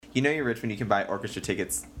You know you're rich when you can buy orchestra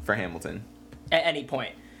tickets for Hamilton. At any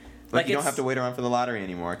point. Like you don't have to wait around for the lottery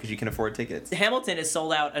anymore because you can afford tickets. Hamilton is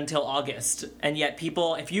sold out until August, and yet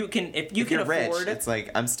people, if you can you're afford, rich, it's like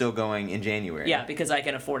I'm still going in January. Yeah, because I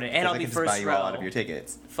can afford it, and I'll be first row. Just buy you all out of your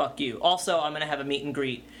tickets. Fuck you. Also, I'm gonna have a meet and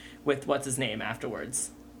greet with what's his name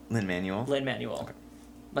afterwards. Lin-Manuel. Okay.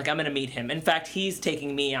 Like I'm gonna meet him. In fact, he's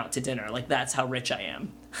taking me out to dinner. Like that's how rich I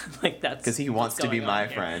am. Like that's because he wants to be my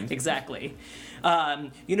friend. Exactly.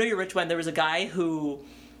 You know you're rich when there was a guy who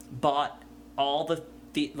bought all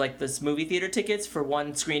this movie theater tickets for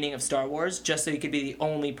one screening of Star Wars just so he could be the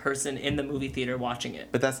only person in the movie theater watching it.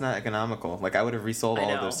 But that's not economical. Like I would have resold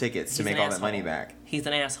all of those tickets to make all that money back. He's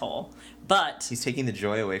an asshole. But he's taking the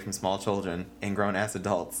joy away from small children and grown-ass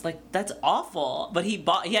adults. Like that's awful. But he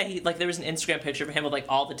bought there was an Instagram picture of him with like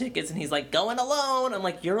all the tickets and he's like going alone. I'm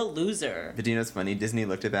like, you're a loser. But do you know what's funny? Disney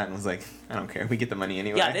looked at that and was like, I don't care. We get the money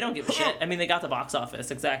anyway. Yeah, they don't give a shit. I mean, they got the box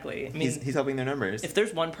office, exactly. I mean, he's helping their numbers. If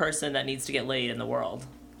there's one person that needs to get laid in the world,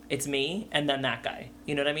 it's me and then that guy.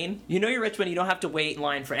 You know what I mean? You know you're rich when you don't have to wait in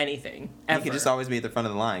line for anything. Ever. You can just always be at the front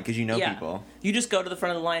of the line because you know people. You just go to the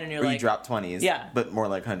front of the line and you're or like... you drop 20s. Yeah. But more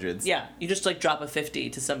like hundreds. Yeah. You just like drop a 50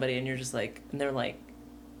 to somebody and you're just like... And they're like,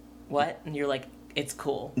 what? And you're like, it's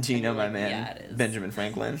cool. Do you know my like, man, yeah, it is. Benjamin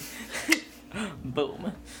Franklin?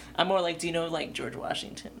 Boom. I'm more like, do you know like George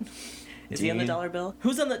Washington? Is he on the dollar bill?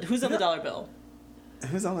 Who's on the dollar bill?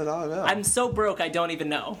 Who's on the dollar bill? I'm so broke I don't even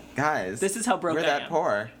know. Guys. This is how broke I am. We're that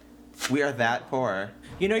poor. We are that poor.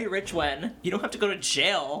 You know you're rich when you don't have to go to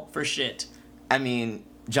jail for shit. I mean,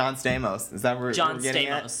 John Stamos. Is that where John we're getting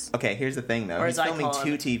Stamos. At? Okay, here's the thing, though. He's filming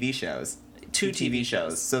two TV shows. Two TV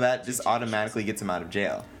shows. So that just automatically gets him out of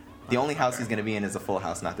jail. The only house he's going to be in is a full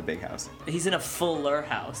house, not the big house. He's in a fuller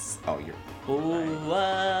house. Oh, you're... Ooh,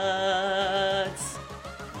 what?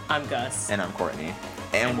 I'm Gus. And I'm Courtney.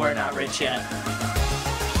 And we're not rich yet.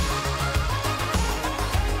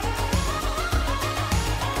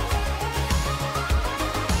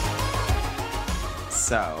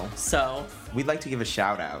 So, we'd like to give a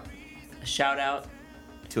shout out. A shout out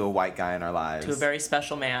to a white guy in our lives. To a very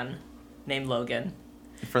special man named Logan.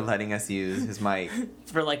 For letting us use his mic.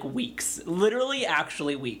 For like weeks. Literally,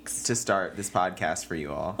 actually weeks. To start this podcast for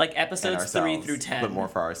you all. Like episodes 3 through 10. But more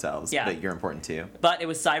for ourselves. Yeah. But you're important too. But it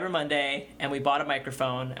was Cyber Monday, and we bought a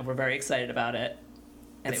microphone, and we're very excited about it.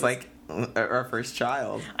 And it's like our first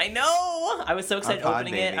child. I know! I was so excited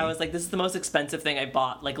opening baby. it. I was like, this is the most expensive thing I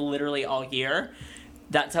bought, like literally all year.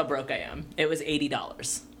 That's how broke I am. It was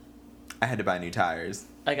 $80. I had to buy new tires.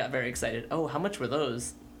 I got very excited. Oh, how much were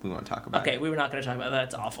those? We won't talk about it. Okay, we were not going to talk about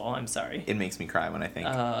that. That's awful. I'm sorry. It makes me cry when I think.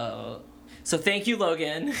 So thank you,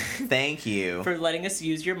 Logan. Thank you. For letting us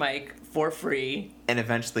use your mic for free. And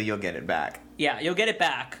eventually you'll get it back. Yeah, you'll get it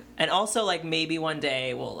back. And also, like, maybe one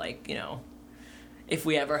day we'll, like, you know, if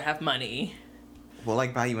we ever have money. We'll,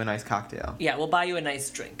 like, buy you a nice cocktail. Yeah, we'll buy you a nice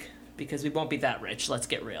drink. Because we won't be that rich, let's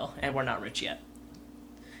get real. And we're not rich yet.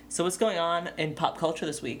 So what's going on in pop culture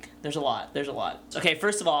this week? There's a lot. Okay,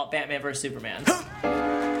 first of all, Batman vs. Superman.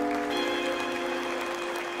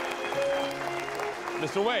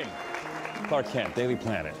 Mr. Wayne. Clark Kent, Daily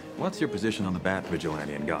Planet. What's your position on the Bat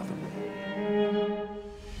Vigilante in Gotham?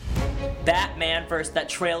 Batman vs. that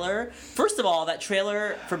trailer. First of all, that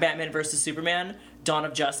trailer for Batman vs. Superman, Dawn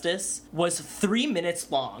of Justice, was 3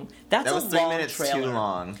 minutes long. That was 3 minutes trailer. too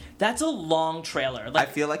long. That's a long trailer. Like,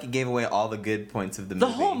 I feel like it gave away all the good points of the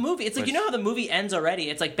movie. The whole movie. It's like, you know how the movie ends already?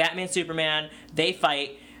 It's like Batman, Superman, they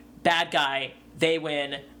fight, bad guy, they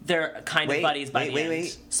win, they're kind of buddies by the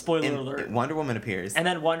end. Spoiler alert. Wonder Woman appears. And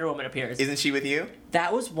then Wonder Woman appears. Isn't she with you?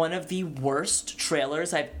 That was one of the worst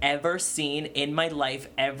trailers I've ever seen in my life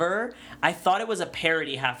ever. I thought it was a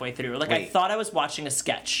parody halfway through. Like, I thought I was watching a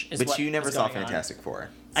sketch. But you never saw Fantastic Four.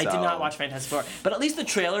 I did not watch Fantastic Four. But at least the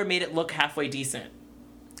trailer made it look halfway decent.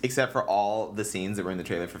 Except for all the scenes that were in the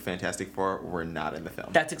trailer for Fantastic Four were not in the film.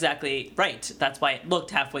 That's exactly right. That's why it looked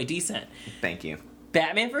halfway decent. Thank you.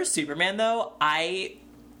 Batman vs. Superman, though, I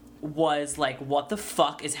was like, what the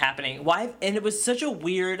fuck is happening? Why? And it was such a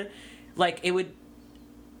weird, like, it would,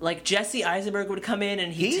 like, Jesse Eisenberg would come in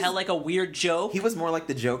and he'd tell, like, a weird joke. He was more like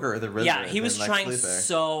the Joker or the Riddler. Yeah, he was trying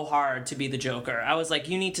so hard to be the Joker. I was like,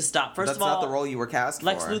 you need to stop. First of all, that's not the role you were cast for.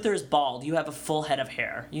 Lex Luthor is bald. You have a full head of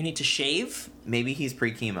hair. You need to shave. Maybe he's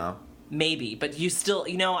pre-chemo. Maybe, but you still,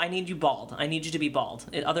 you know, I need you bald. I need you to be bald.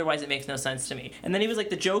 Otherwise, it makes no sense to me. And then he was like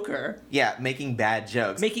the Joker. Yeah, making bad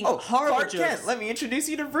jokes. Making horrible Clark jokes. Kent, let me introduce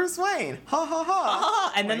you to Bruce Wayne. Ha ha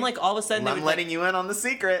ha. And then, like, all of a sudden... I'm letting you in on the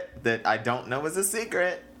secret that I don't know is a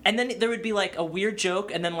secret. And then there would be like a weird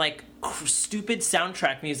joke, and then like stupid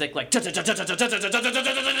soundtrack music, like and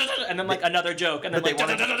then like another joke, and then like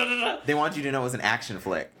they want you to know it was an action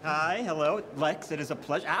flick. Hi, hello, Lex. It is a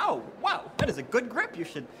pleasure. Ow! Wow, that is a good grip. You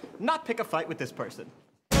should not pick a fight with this person.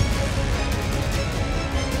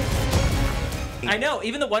 I know.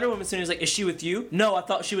 Even the Wonder Woman scene was like, "Is she with you?" No, I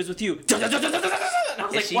thought she was with you. And I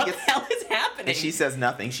was like, "What the hell is happening?" And she says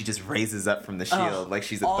nothing. She just raises up from the shield like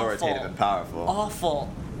she's awful. authoritative and powerful.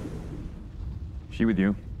 Awful. She with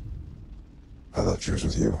you? I thought she was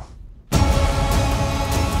with you.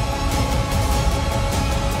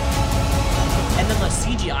 And then the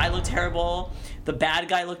CGI looked terrible. The bad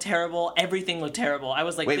guy looked terrible. Everything looked terrible. I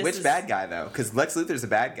was like, wait, which bad guy though? Because Lex Luthor's a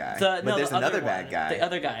bad guy. But there's another bad guy. The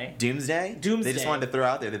other guy. Doomsday? They just wanted to throw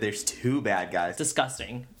out there that there's two bad guys.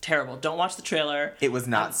 Disgusting. Terrible. Don't watch the trailer. It was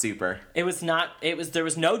not super. There was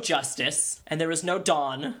no justice, and there was no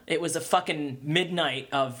dawn. It was a fucking midnight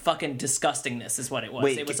of fucking disgustingness is what it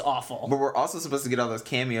was. It was awful. But we're also supposed to get all those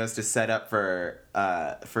cameos to set up for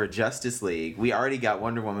Justice League. We already got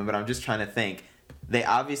Wonder Woman, but I'm just trying to think. They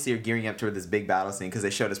obviously are gearing up toward this big battle scene because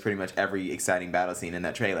they showed us pretty much every exciting battle scene in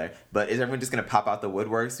that trailer. But is everyone just going to pop out the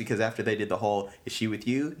woodworks? Because after they did the whole, is she with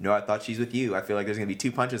you? No, I thought she's with you. I feel like there's going to be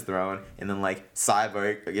 2 punches thrown. And then, like,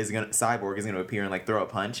 Cyborg is going to appear and, like, throw a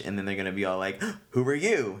punch. And then they're going to be all like, who are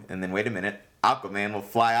you? And then, wait a minute, Aquaman will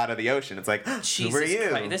fly out of the ocean. It's like, who are you?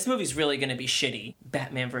 Christ. This movie's really going to be shitty.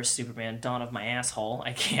 Batman vs. Superman, Dawn of my asshole.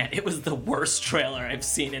 I can't. It was the worst trailer I've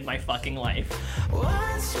seen in my fucking life.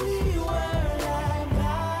 Once we were like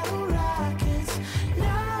battle rockets,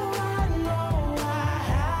 now I know I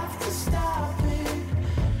have to stop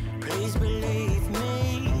it. Please believe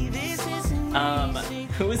me, this isn't easy.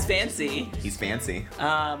 Who is fancy? He's fancy.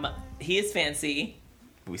 He is fancy.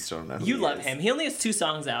 We still don't know who You he love is. him. He only has 2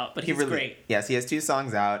 songs out, but he's great. Yes, he has 2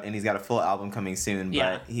 songs out, and he's got a full album coming soon, but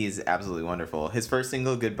Yeah. he's absolutely wonderful. His first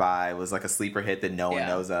single, Goodbye, was like a sleeper hit that no one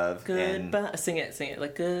knows of. And Goodbye. Sing it.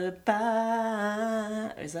 Like,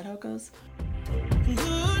 goodbye. Is that how it goes?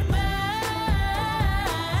 Goodbye.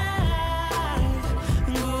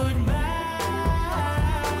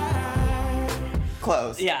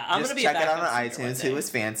 close. Yeah, I'm just gonna be check a it out backup on singer one iTunes. day. Who is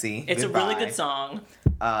fancy? It's Goodbye. a really good song.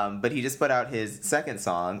 But he just put out his second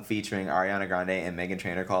song featuring Ariana Grande and Meghan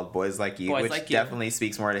Trainor called "Boys Like You," Boys which Like You. definitely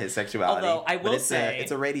speaks more to his sexuality. Although, I will but say-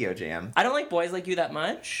 it's a radio jam. I don't like Boys Like You that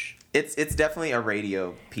much. It's definitely a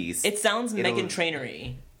radio piece. It sounds It'll- Meghan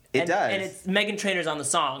Trainor-y. It does. And it's Meghan Trainor's on the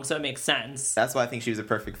song, so it makes sense. That's why I think she was a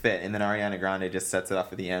perfect fit. And then Ariana Grande just sets it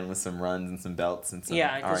off at the end with some runs and some belts and some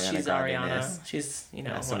Yeah, because Ariana she's Grande-ness. Ariana. She's, you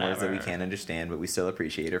know, Some whatever. words that we can't understand, but we still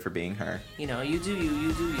appreciate her for being her. You know, you do you,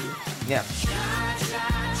 you do you. Yeah.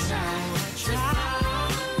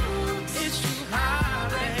 It's too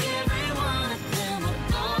hard, but everyone of them are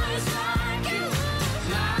boys like you.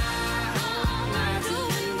 My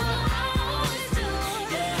doing what I always do.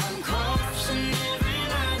 Yeah, I'm crossing every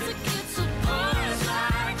line to get to boys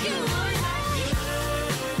like you.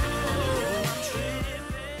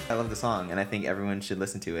 I love the song, and I think everyone should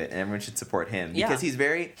listen to it, and everyone should support him Yeah. because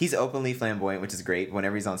he's openly flamboyant, which is great.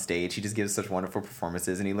 Whenever he's on stage, he just gives such wonderful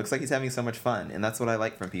performances, and he looks like he's having so much fun, and that's what I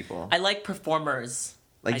like from people. I like performers.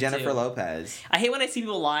 Like I Jennifer do. Lopez. I hate when I see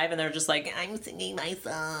people live and they're just like, I'm singing my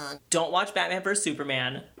song. Don't watch Batman vs.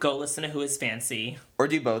 Superman. Go listen to Who is Fancy. Or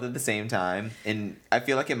do both at the same time, and I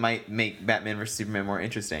feel like it might make Batman vs. Superman more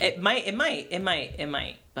interesting. It might,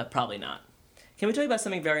 but probably not. Can we tell you about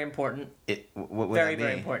something very important? What would Very, that be?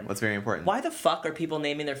 very important. What's very important? Why the fuck are people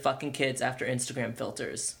naming their fucking kids after Instagram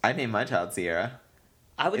filters? I named my child Sierra.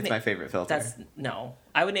 I would It's my favorite filter.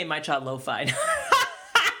 I would name my child Lo-Fi.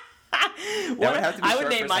 would have to be I would short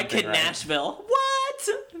name for my something, kid right? Nashville. What?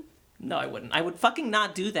 No, I wouldn't. I would fucking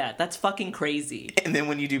not do that. That's fucking crazy. And then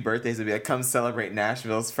when you do birthdays, it'd be like, come celebrate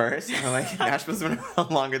Nashville's first. And I'm like, Nashville's been around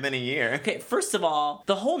longer than a year. Okay, first of all,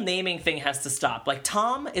 the whole naming thing has to stop. Like,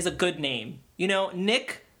 Tom is a good name. You know,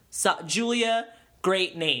 Nick, Julia,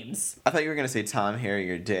 great names. I thought you were going to say Tom, Harry,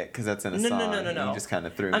 or Dick, because that's in a No, song. no. and You just kind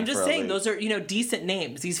of threw me I'm just for a saying, loop. those are, you know, decent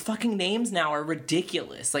names. These fucking names now are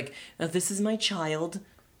ridiculous. Like, this is my child,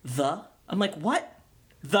 the. I'm like, what?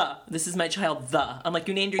 The. This is my child, the. I'm like,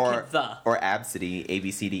 you named your kid the. Or Absidy,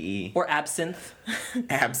 ABCDE. Or Absinthe.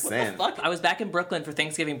 Absinthe. Fuck. I was back in Brooklyn for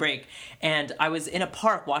Thanksgiving break, and I was in a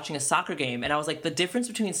park watching a soccer game, and I was like, the difference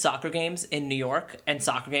between soccer games in New York and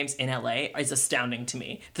soccer games in LA is astounding to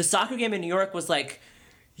me. The soccer game in New York was like,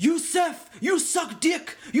 Yusef, you suck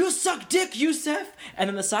dick, Yusef. And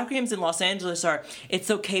then the soccer games in Los Angeles are, it's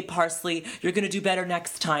okay, Parsley, you're gonna do better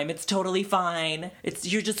next time, it's totally fine.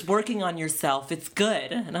 You're just working on yourself, it's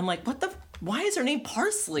good. And I'm like, why is her name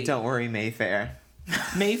Parsley? Don't worry, Mayfair.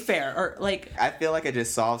 Mayfair, or like. I feel like I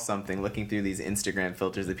just solved something looking through these Instagram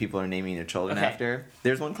filters that people are naming their children Okay. after.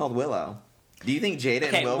 There's one called Willow. Do you think Jada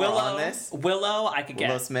Okay, and Will Willow. were on this? Willow, I could get.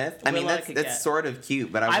 Willow Smith? I mean, Willow I that's could get. sort of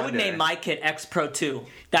cute, but I I would wonder. name my kid X Pro 2.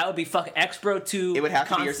 That would be fucking X Pro 2. It would have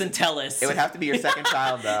to be your- Constantellis. It would have to be your second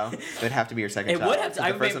child, though. It would have to be your second It child. would have to- So I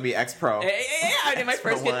the would first name- one would be X Pro. Yeah, I did my X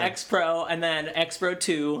Pro first kid 1. X Pro, and then X Pro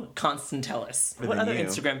 2 Constantellis. Better What than other you.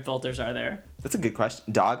 Instagram filters are there? That's a good question.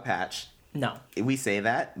 Dog Patch. No. We say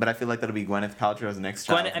that, but I feel like that'll be Gwyneth Paltrow's next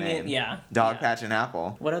child. Gwyneth- I mean, yeah. Dog Yeah. Patch and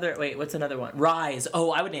Apple. What other? Wait, what's another one? Rise.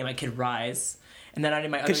 Oh, I would name my kid Rise, and then I would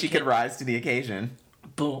name my other Because she kid could rise to the occasion.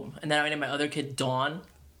 Boom, and then I would name my other kid Dawn, and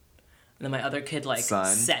then my other kid like Sun.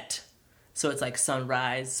 Set. So it's like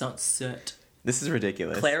sunrise, sunset. This is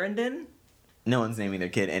ridiculous. Clarendon, No one's naming their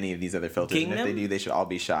kid any of these other filters, and if Gingham? they do, they should all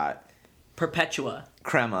be shot. Perpetua.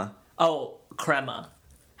 Crema. Oh, crema.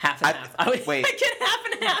 Half and I- half. I would wait. I get half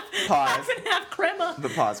and half. Pause. Half and half crema.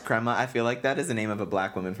 But pause. Crema. I feel like that is the name of a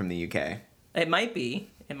black woman from the UK. It might be.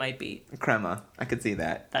 It might be. Crema. I could see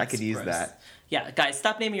that. I That's could use gross. that. Yeah, guys,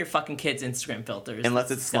 stop naming your fucking kids Instagram filters. Unless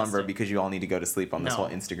That's it's slumber disgusting. because you all need to go to sleep on this No. whole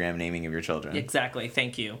Instagram naming of your children. Exactly.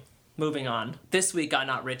 Thank you. Moving on. This week on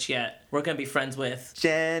Not Rich Yet, we're gonna be friends with.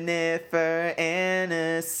 Jennifer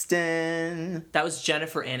Aniston. That was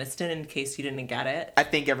Jennifer Aniston. In case you didn't get it, I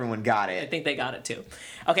think everyone got I it. think they got it too.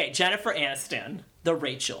 Okay, Jennifer Aniston, the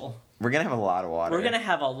Rachel. We're gonna have a lot of water. We're gonna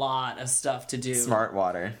have a lot of stuff to do. smart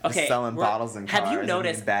water. Just Okay, selling we're- bottles and cars. have you and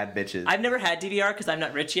noticed- bad bitches? I've never had DVR because I'm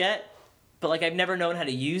not rich yet. But like I've never known how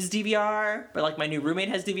to use DVR. But like my new roommate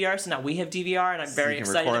has DVR, so now we have DVR, and I'm very you can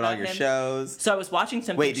excited record about all your him. shows. So I was watching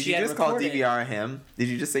something. Wait, did she you had just call recorded. DVR him? Did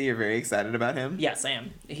you just say you're very excited about him? Yes, I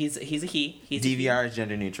am. He's a he. He's a he. DVR is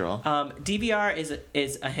gender neutral. DVR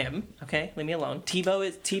is a him. Okay, leave me alone.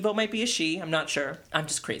 TiVo might be a she. I'm not sure. I'm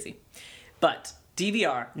just crazy. But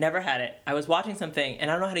DVR, never had it. I was watching something and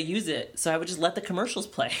I don't know how to use it, so I would just let the commercials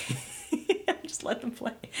play. I would just let them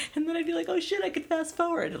play, and then I'd be like, "Oh shit, I could fast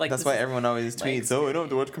forward." Like That's this why is- everyone always like- tweets, "Oh, I don't have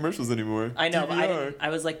to watch commercials anymore." I know, but DVR. I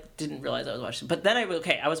was like, didn't realize I was watching. But then I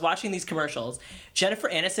was watching these commercials. Jennifer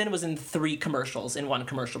Aniston was in 3 commercials in one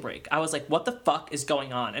commercial break. I was like, what the fuck is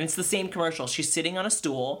going on? And it's the same commercial. She's sitting on a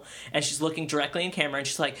stool and she's looking directly in camera and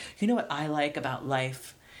she's like, you know what I like about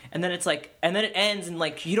life? And then it's like, and then it ends and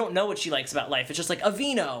like, you don't know what she likes about life. It's just like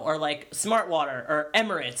Aveeno or like Smart Water or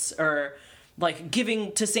Emirates or like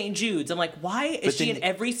giving to St. Jude's. I'm like, why is But she then- in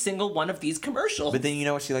every single one of these commercials? But then you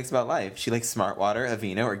know what she likes about life. She likes Smart Water,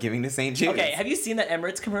 Aveeno, or giving to St. Jude's. Okay, have you seen that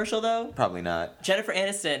Emirates commercial though? Probably not. Jennifer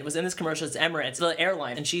Aniston was in this commercial. It's Emirates, the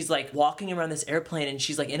airline, and she's like walking around this airplane, and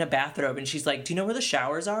she's like in a bathrobe, and she's like, "Do you know where the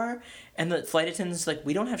showers are?" And the flight attendant's like,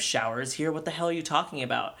 "We don't have showers here. What the hell are you talking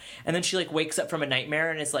about?" And then she like wakes up from a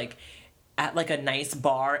nightmare and is like at like a nice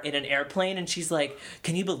bar in an airplane, and she's like,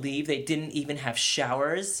 "Can you believe they didn't even have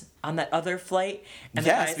showers on that other flight?" And the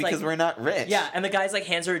Yes, guy's because like, we're not rich. yeah, and the guy's like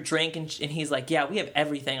hands her a drink, and he's like, "Yeah, we have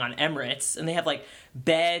everything on Emirates, and they have like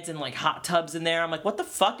beds and like hot tubs in there." I'm like, "What the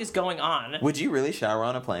fuck is going on?" Would you really shower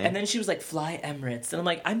on a plane? And then she was like, "Fly Emirates," and I'm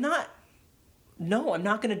like, I'm not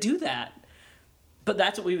gonna do that. But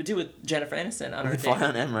that's what we would do with Jennifer Aniston on our we date. fly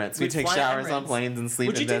on Emirates. We We'd take fly on showers on Emirates. planes and sleep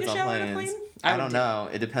Would in you take beds a on shower on a planes. plane? I would don't know.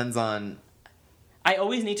 It depends on. I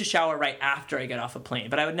always need to shower right after I get off a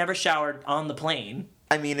plane, but I would never shower on the plane.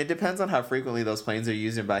 I mean, it depends on how frequently those planes are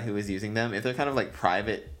used and by who is using them. If they're kind of like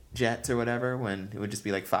private jets or whatever, when it would just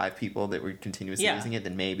be like 5 people that were continuously Yeah. using it,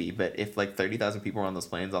 then maybe. But if like 30,000 people were on those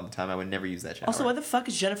planes all the time, I would never use that shower. Also, why the fuck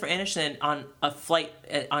is Jennifer Aniston on a flight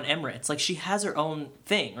on Emirates? Like, she has her own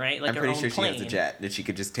thing, right? Like I'm her pretty own sure plane. she has a jet that she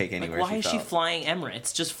could just take Like, anywhere why is she felt. flying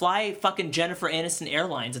Emirates? Just fly fucking Jennifer Aniston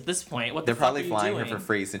Airlines at this point. What They're the fuck probably are you flying doing? her for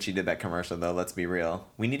free since she did that commercial, though. Let's be real.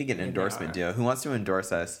 We need to get an endorsement are. deal. Who wants to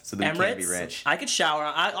endorse us so that we can't be Emirates. rich? I could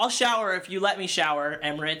shower. I'll shower if you let me shower.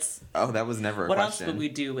 Emirates. Oh, that was never a What question. else would we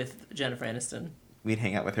do with Jennifer Aniston? We'd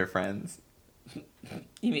hang out with her friends.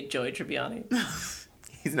 You mean Joey Tribbiani?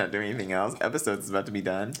 He's not doing anything else. Episodes is about to be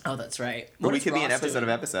done. Oh, that's right. But we is could be an Ross episode doing? of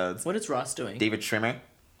episodes. What is Ross doing? David Schwimmer.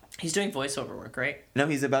 He's doing voiceover work, right? No,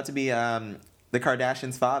 he's about to be the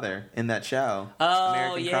Kardashians' father in that show. Oh,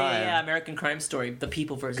 American yeah, Crime. yeah, American Crime Story. The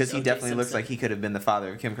People versus Because he O.J. definitely looks Simpson. like he could have been the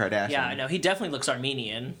father of Kim Kardashian. Yeah, I know. He definitely looks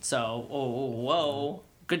Armenian. So, whoa.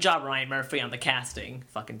 Good job, Ryan Murphy, on the casting.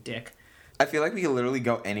 Fucking dick. I feel like we could literally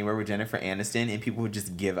go anywhere with Jennifer Aniston and people would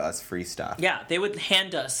just give us free stuff. Yeah, they would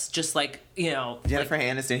hand us just like, you know. Jennifer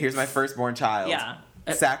Aniston, here's my firstborn child. Yeah.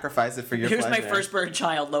 Sacrifice it for your Here's pleasure. my firstborn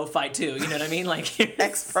child, Lo-Fi 2. You know what I mean? Like, here's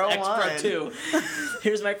X Pro 1. 2.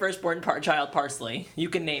 Here's my firstborn child, Parsley. You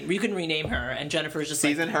can rename her, and Jennifer's just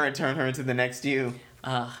Season like, her and turn her into the next you.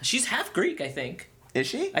 she's half Greek, I think. Is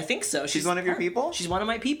she? I think so. She's one of your people? She's one of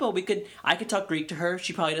my people. I could talk Greek to her.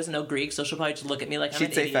 She probably doesn't know Greek, so she'll probably just look at me like I'm She'd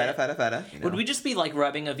an say idiot. feta. You know? Would we just be like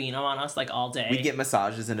rubbing Aveeno on us like all day? We'd get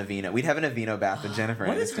massages in Aveeno. We'd have an Aveeno bath with Jennifer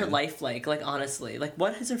What is her Aniston. life like? Like, honestly. Like,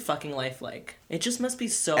 what is her fucking life like? It just must be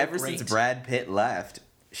so Ever great. since Brad Pitt left,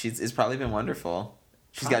 it's probably been wonderful.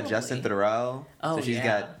 She's got Justin Probably. Theroux. Oh, so she's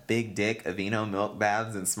yeah. got big dick, Aveeno milk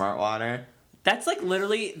baths, and smart water. That's like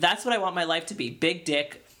literally, that's what I want my life to be. Big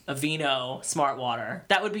dick, Aveeno, smart water.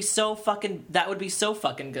 That would be so fucking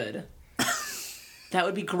good. That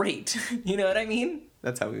would be great. You know what I mean?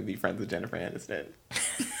 That's how we'd be friends with Jennifer Aniston.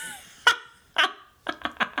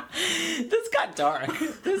 This got dark.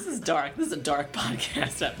 This is dark. This is a dark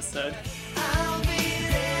podcast episode. I'll be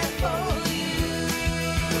there for you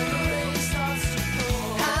when the rain starts to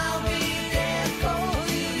pour. I'll be there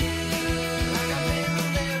for you like I've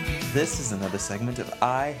been there before. This is another segment of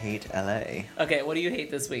I Hate LA. Okay, what do you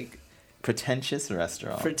hate this week? Pretentious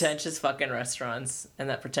restaurants. Pretentious fucking restaurants. And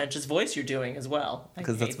that pretentious voice you're doing as well.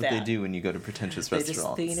 Because that's what they do when you go to pretentious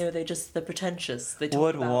restaurants. They're pretentious. They talk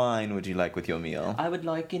What about, wine would you like with your meal? I would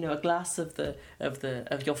like, a glass of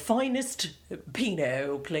your finest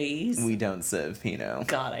Pinot, please. We don't serve Pinot.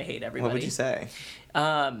 God, I hate everybody. What would you say?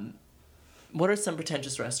 What are some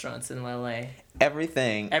pretentious restaurants in LA?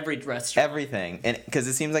 Everything. Every restaurant. Everything. And because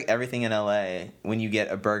it seems like everything in LA, when you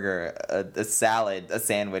get a burger, a salad, a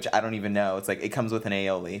sandwich, I don't even know. It's like it comes with an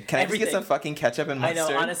aioli. Can I just get Everything. some fucking ketchup and I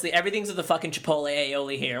mustard? know, honestly, everything's with the fucking Chipotle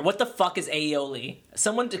aioli here. What the fuck is aioli?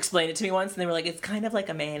 Someone explained it to me once, and they were like, "It's kind of like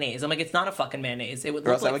a mayonnaise." I'm like, "It's not a fucking mayonnaise. It would Or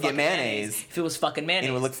look else I like would get fucking mayonnaise. if it was fucking mayonnaise."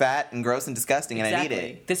 And it would look fat and gross and disgusting, exactly. and I'd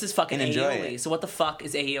eat it. This is fucking and enjoy aioli. it. So what the fuck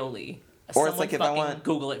is aioli? Or it's Someone like if I fucking want-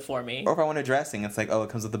 Google it for me. Or if I want a dressing, it's like, oh, it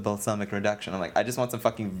comes with a balsamic reduction. I'm like, I just want some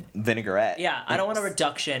fucking vinaigrette. Yeah, I don't want a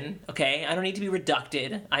reduction, okay? I don't need to be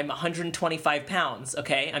reducted. I'm 125 pounds,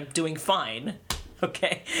 okay? I'm doing fine,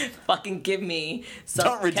 okay? Fucking give me some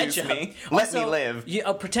Don't reduce ketchup. me. Let me live.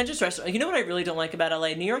 A pretentious restaurant. You know what I really don't like about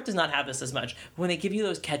LA? New York does not have this as much. When they give you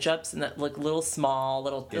those ketchups in that like little small,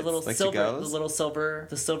 the Yes, little like silver, to-goes?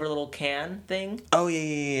 the silver little can thing. Oh,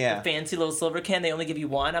 yeah. Fancy little silver can. They only give you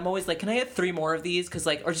one. I'm always like, can I have 3 more of these? Cause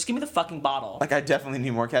like, or just give me the fucking bottle. Like, I definitely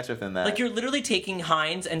need more ketchup than that. Like you're literally taking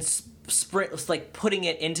Heinz and like putting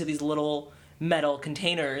it into these little metal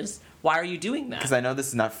containers. Why are you doing that? Because I know this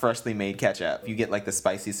is not freshly made ketchup. You get like the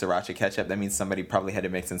spicy sriracha ketchup. That means somebody probably had to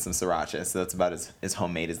mix in some sriracha. So that's about as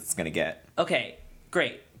homemade as it's going to get. Okay,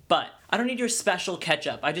 great. But I don't need your special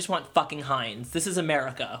ketchup. I just want fucking Heinz. This is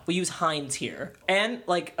America. We use Heinz here. And,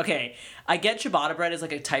 like, okay, I get ciabatta bread is,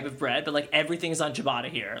 like, a type of bread, but, like, everything's on ciabatta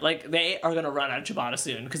here. Like, they are going to run out of ciabatta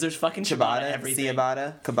soon, because there's fucking ciabatta everything.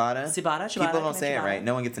 Ciabatta, cabata. Ciabatta? People Can I don't have say it ciabatta? right.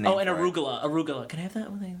 No one gets a name Oh, and for it. arugula. Can I have that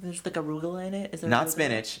one? There's, like, arugula in it? Is there Not arugula?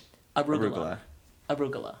 spinach. Arugula.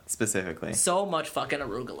 Arugula. Specifically. So much fucking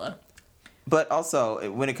arugula. But also,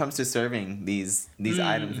 when it comes to serving these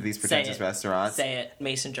items at these pretentious restaurants, Say it.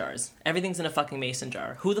 Mason jars. Everything's in a fucking mason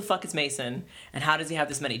jar. Who the fuck is Mason? And how does he have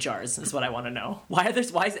this many jars? Is what I want to know. Why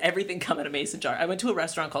is everything come in a mason jar? I went to a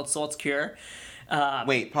restaurant called Salt's Cure.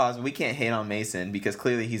 wait, pause. We can't hate on Mason because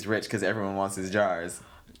clearly he's rich because everyone wants his jars.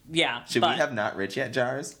 Yeah. Should we have not rich yet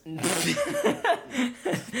jars?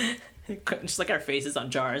 just like our faces on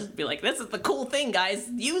jars? Be like, this is the cool thing, guys.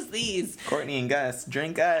 Use these. Courtney and Gus,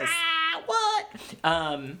 drink us. What?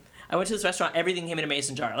 I went to this restaurant. Everything came in a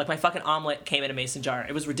mason jar. Like my fucking omelet came in a mason jar.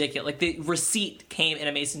 It was ridiculous. Like the receipt came in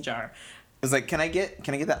a mason jar. It was like, can I get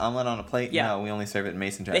that omelet on a plate? Yeah. No, we only serve it in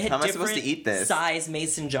mason jars. They had How am I different supposed to eat this? size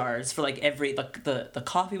mason jars for like every the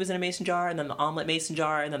coffee was in a mason jar, and then the omelet mason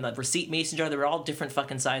jar, and then the receipt mason jar. They were all different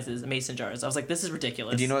fucking sizes of mason jars. I was like, this is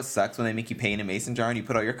ridiculous. Do you know what sucks when they make you pay in a mason jar and you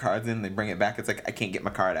put all your cards in and they bring it back? It's like, I can't get my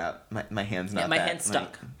card out. My hand's not my that. hand's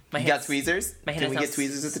stuck. Like, My you got hand's- tweezers? My hand Can we is get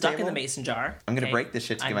tweezers at the stuck table? in the mason jar. I'm going to okay? break this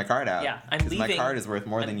shit to get I'm- my card out. Yeah, I'm 'Cause leaving. my card is worth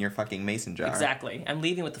more than your fucking mason jar. Exactly. I'm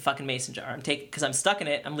leaving with the fucking mason jar. Because I'm stuck in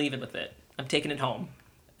it. I'm leaving with it. I'm taking it home.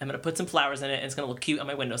 I'm gonna put some flowers in it, and it's gonna look cute on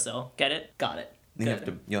my windowsill. Get it? Got it.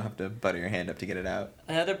 Good. You'll have to butter your hand up to get it out.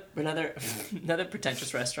 Another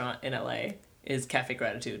pretentious restaurant in LA is Cafe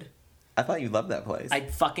Gratitude. I thought you loved that place.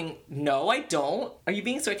 No, I don't. Are you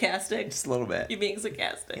being sarcastic? Just a little bit. You're being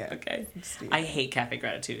sarcastic. Yeah. Okay. Steve. I hate Cafe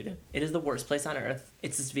Gratitude. It is the worst place on earth.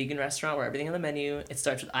 It's this vegan restaurant where everything on the menu, it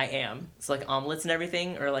starts with I am. It's like omelets and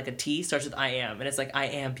everything, or like a tea starts with I am. And it's like, I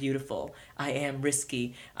am beautiful. I am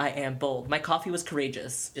risky. I am bold. My coffee was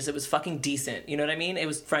courageous. It was fucking decent. You know what I mean? It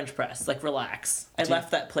was French press. Like, relax. I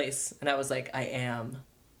left that place and I was like, I am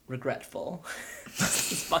regretful.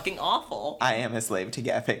 It's fucking awful. I am a slave to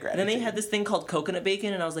Cafe Gratitude. And then they had this thing called coconut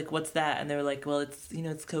bacon, and I was like, what's that? And they were like, well,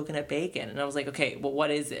 it's coconut bacon. And I was like, okay, well,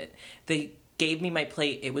 what is it? They gave me my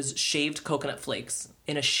plate. It was shaved coconut flakes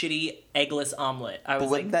in a shitty eggless omelet. I But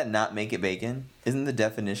was wouldn't like, that not make it bacon? Isn't the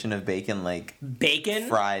definition of bacon like bacon?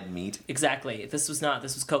 fried meat? Exactly. This was not.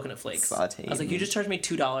 This was coconut flakes. Sauteed I was like, you meat. just charged me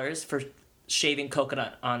 $2 for shaving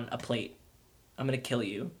coconut on a plate. I'm gonna kill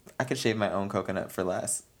you. I could shave my own coconut for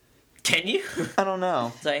less. Can you? I don't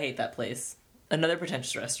know. So I hate that place. Another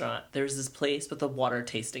pretentious restaurant. There's this place with a water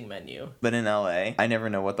tasting menu. But in LA, I never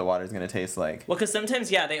know what the water's gonna taste like. Well, because sometimes,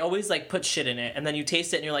 yeah, they always like put shit in it, and then you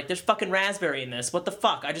taste it, and you're like, "There's fucking raspberry in this. What the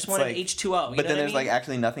fuck? I just wanted like- H2O." You But know then what I there's mean? like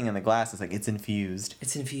actually nothing in the glass. It's like it's infused.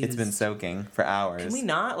 It's infused. It's been soaking for hours. Can we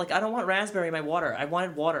not? Like, I don't want raspberry in my water. I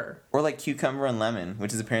wanted water. Or like cucumber and lemon,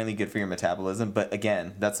 which is apparently good for your metabolism. But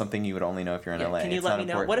again, that's something you would only know if you're in Yeah, LA. can you It's let not me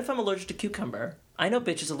know? important. What if I'm allergic to cucumber? I know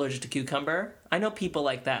bitches allergic to cucumber. I know people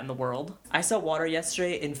like that in the world. I saw water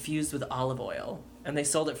yesterday infused with olive oil, and they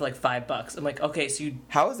sold it for like $5. I'm like, okay, so you,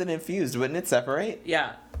 How is it infused? Wouldn't it separate?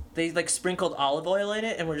 yeah, they like sprinkled olive oil in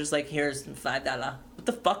it, and we're just like, here's $5. What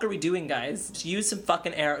the fuck are we doing, guys? Just use some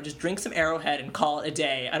fucking just drink some Arrowhead and call it a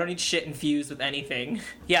day. I don't need shit infused with anything.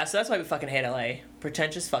 Yeah, so that's why we fucking hate LA.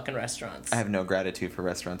 Pretentious fucking restaurants. I have no gratitude for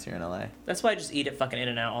restaurants here in LA. That's why I just eat at fucking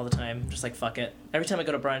In-N-Out all the time. Just like, fuck it. Every time I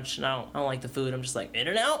go to brunch and I don't like the food, I'm just like,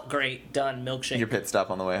 In-N-Out? Great, done, milkshake. Your pit stop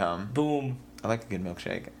on the way home. Boom. I like a good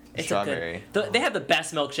milkshake. It's Strawberry. A good, they have the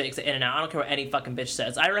best milkshakes at In-N-Out. I don't care what any fucking bitch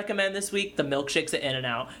says. I recommend this week the milkshakes at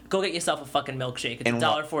In-N-Out. Go get yourself a fucking milkshake. It's And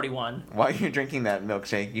 $1.41. While you're drinking that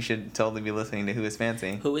milkshake, you should totally be listening to Who Is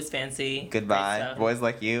Fancy. Who is fancy? Great Goodbye, stuff. boys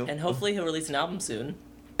like you. And hopefully he'll release an album soon.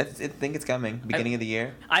 I think it's coming. Beginning of the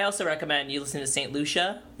year. I also recommend you listen to St.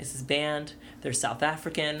 Lucia. It's his band. They're South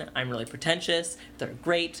African. I'm really pretentious. They're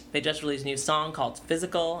great. They just released a new song called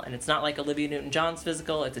Physical, and it's not like Olivia Newton-John's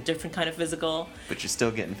Physical. It's a different kind of physical. But you're still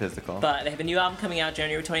getting physical. But they have a new album coming out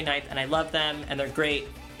January 29th, and I love them, and they're great.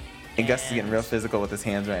 and Gus is getting and- real physical with his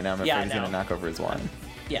hands right now. I'm Yeah, afraid he's I going to know. knock over his wine.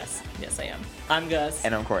 Yes, I am. I'm Gus.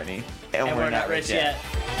 And I'm Courtney. And we're not rich yet.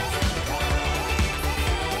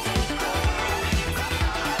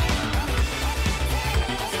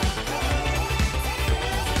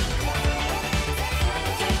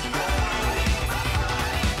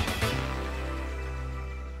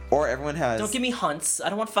 Or everyone has... Don't give me Hunt's. I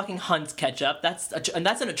don't want fucking Hunt's ketchup. That's an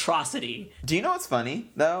atrocity. Do you know what's funny,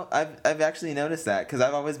 though? I've actually noticed that, because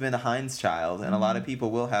I've always been a Heinz child, and a lot of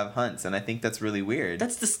people will have Hunt's, and I think that's really weird.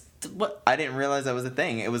 That's what? I didn't realize that was a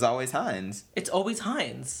thing. It was always Heinz. It's always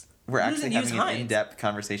Heinz. We're Who actually doesn't use having an Heinz? in-depth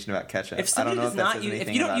conversation about ketchup. If I don't somebody know does if that not says use, anything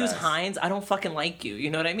if you don't about use us. Heinz, I don't fucking like you. You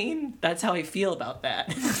know what I mean? That's how I feel about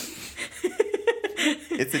that.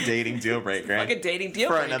 It's a dating deal breaker. Like a dating deal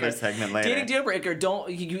For breaker. another segment later. Dating deal breaker. Don't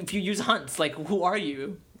if you use Hunt's, like, who are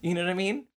you? You know what I mean?